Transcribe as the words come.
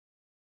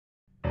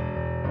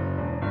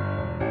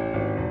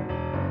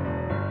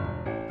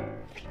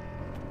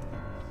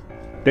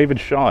David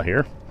Shaw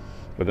here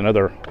with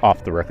another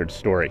off-the-record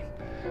story.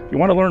 If you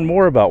want to learn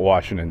more about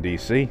Washington,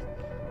 D.C.,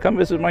 come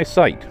visit my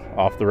site,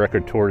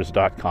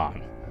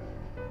 offtherecordtours.com.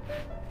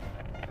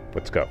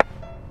 Let's go.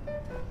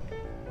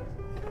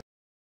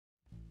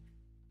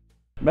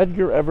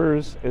 Medgar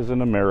Evers is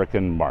an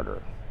American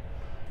martyr.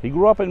 He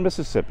grew up in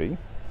Mississippi.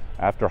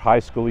 After high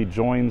school, he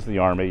joins the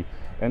Army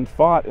and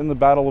fought in the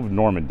Battle of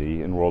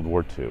Normandy in World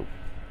War II.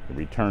 He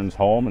returns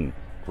home and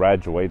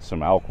graduates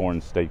from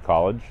Alcorn State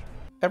College.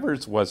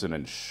 Evers was an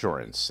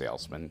insurance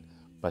salesman,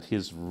 but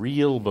his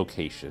real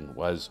vocation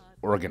was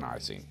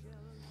organizing.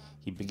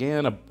 He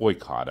began a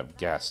boycott of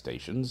gas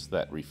stations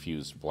that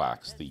refused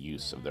blacks the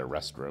use of their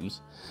restrooms,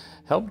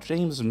 helped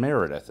James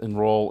Meredith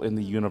enroll in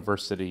the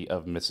University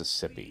of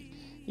Mississippi.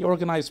 He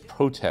organized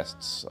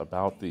protests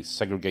about the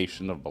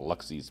segregation of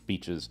Biloxi's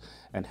beaches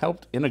and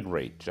helped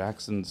integrate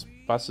Jackson's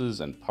buses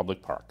and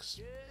public parks.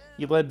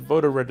 He led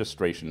voter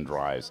registration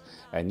drives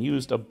and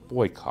used a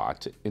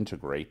boycott to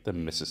integrate the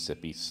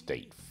Mississippi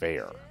State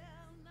Fair.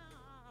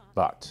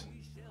 But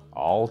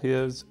all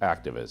his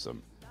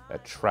activism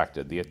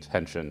attracted the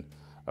attention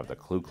of the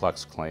Ku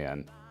Klux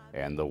Klan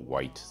and the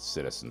White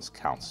Citizens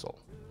Council.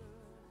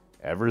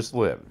 Evers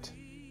lived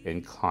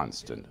in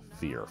constant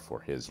fear for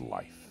his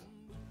life.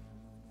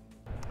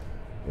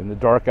 In the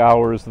dark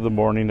hours of the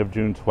morning of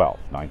June 12,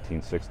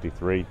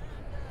 1963,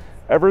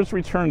 Evers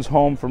returns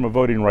home from a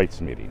voting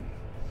rights meeting.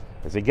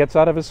 As he gets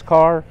out of his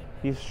car,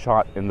 he's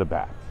shot in the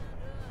back.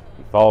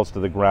 He falls to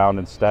the ground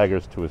and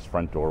staggers to his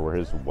front door where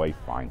his wife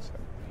finds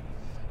him.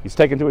 He's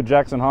taken to a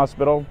Jackson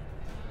hospital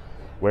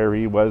where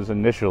he was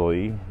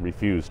initially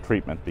refused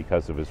treatment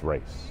because of his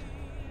race.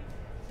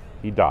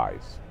 He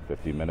dies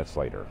 50 minutes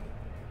later.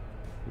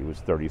 He was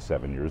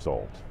 37 years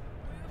old.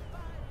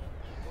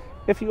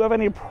 If you have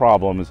any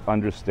problems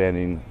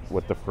understanding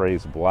what the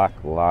phrase Black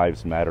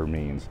Lives Matter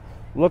means,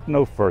 look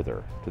no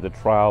further to the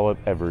trial of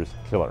Evers'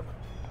 killer.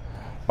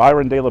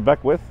 Byron De La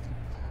Beckwith,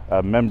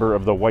 a member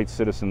of the White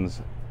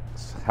Citizens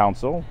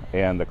Council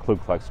and the Ku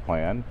Klux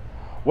Klan,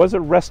 was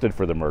arrested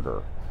for the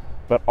murder,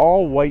 but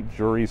all white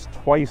juries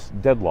twice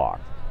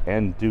deadlocked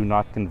and do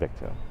not convict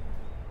him.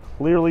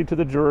 Clearly to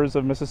the jurors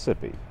of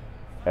Mississippi,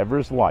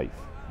 Evers' life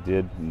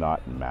did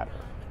not matter.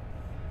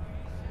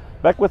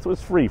 Beckwith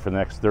was free for the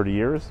next 30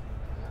 years,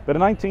 but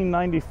in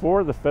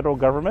 1994, the federal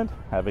government,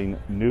 having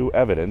new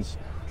evidence,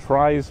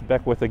 tries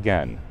Beckwith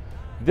again.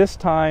 This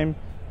time,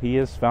 he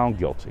is found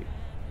guilty.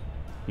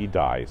 He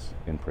dies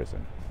in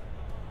prison.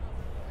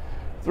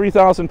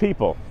 3,000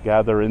 people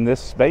gather in this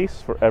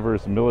space for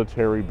Evers'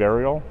 military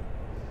burial.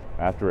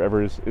 After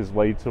Evers is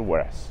laid to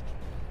rest,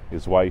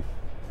 his wife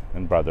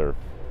and brother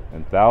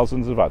and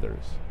thousands of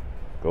others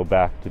go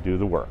back to do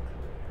the work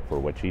for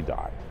which he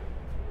died.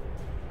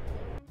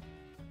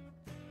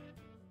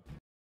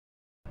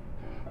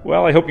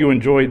 Well, I hope you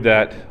enjoyed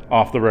that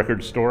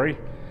off-the-record story.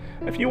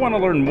 If you want to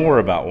learn more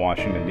about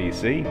Washington,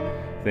 D.C.,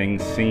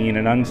 things seen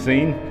and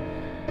unseen,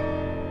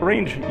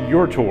 arrange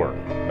your tour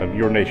of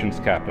your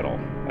nation's capital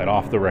at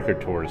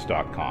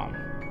offtherecordtours.com.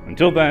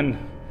 Until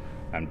then,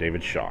 I'm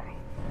David Shaw.